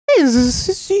guys,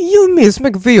 it's you and me. Let's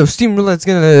make a video. Steam Roulette's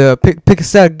gonna pick a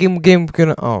side. Game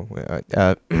gonna. Oh,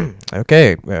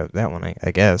 okay, that one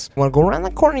I guess. Want to go around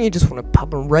the corner? You just want to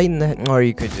pop them right in the. Or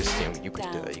you could just, you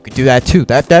could do that too.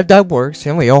 That works.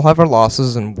 We all have our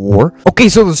losses in war. Okay,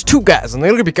 so there's two guys, and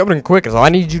they're gonna be coming in quick. So I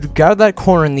need you to guard that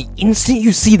corner, and the instant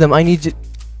you see them, I need you.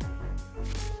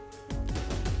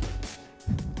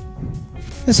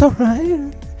 It's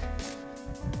alright.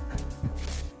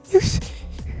 It's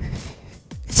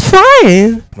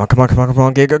fine. Come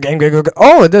on, game, go.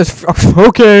 Oh, it does.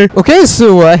 Okay,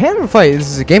 so hand and fight. This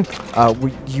is a game.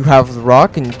 Where you have the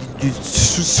rock and you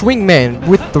swing man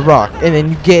with the rock, and then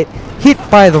you get hit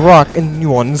by the rock, and you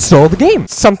uninstall the game.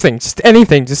 Something, just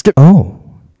anything, just get. Oh,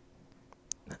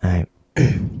 I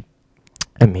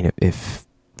mean, if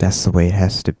that's the way it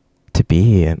has to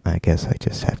be, I guess I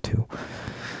just have to.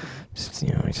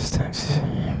 I just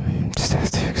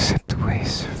have to accept the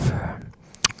ways of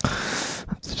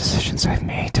the decisions I've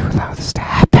made to allow this to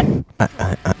happen. I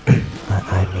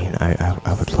mean,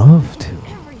 I would love to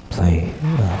play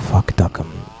Fuck Duck'em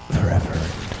forever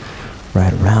and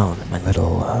ride around in my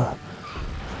little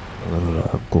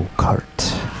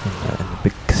go-kart in the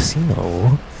big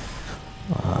casino,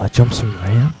 jump some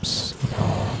ramps,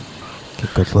 get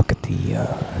a good look at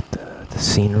the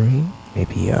scenery,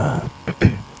 maybe a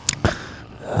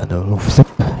little flip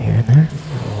here and there, a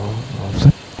little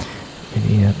flip.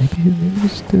 Maybe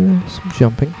just some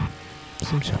jumping,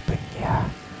 yeah.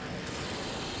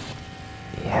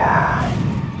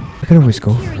 I could always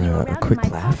go for a quick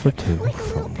laugh or two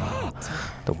from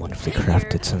the wonderfully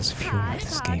crafted sense of humor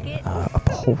this game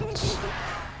upholds.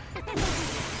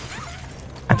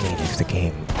 I mean, if the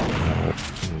game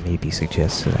maybe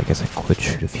suggests that I guess I could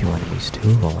shoot a few enemies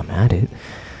too while I'm at it.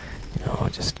 I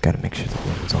just gotta make sure the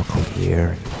room's all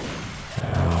clear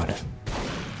and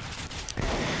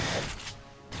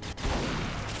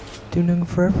Doing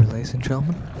forever, ladies and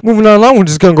gentlemen. Moving on along, we're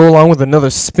just gonna go along with another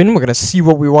spin. We're gonna see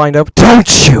what we wind up.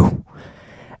 Don't you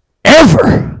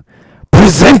ever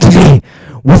present me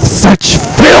with such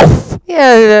filth!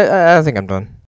 Yeah, I think I'm done.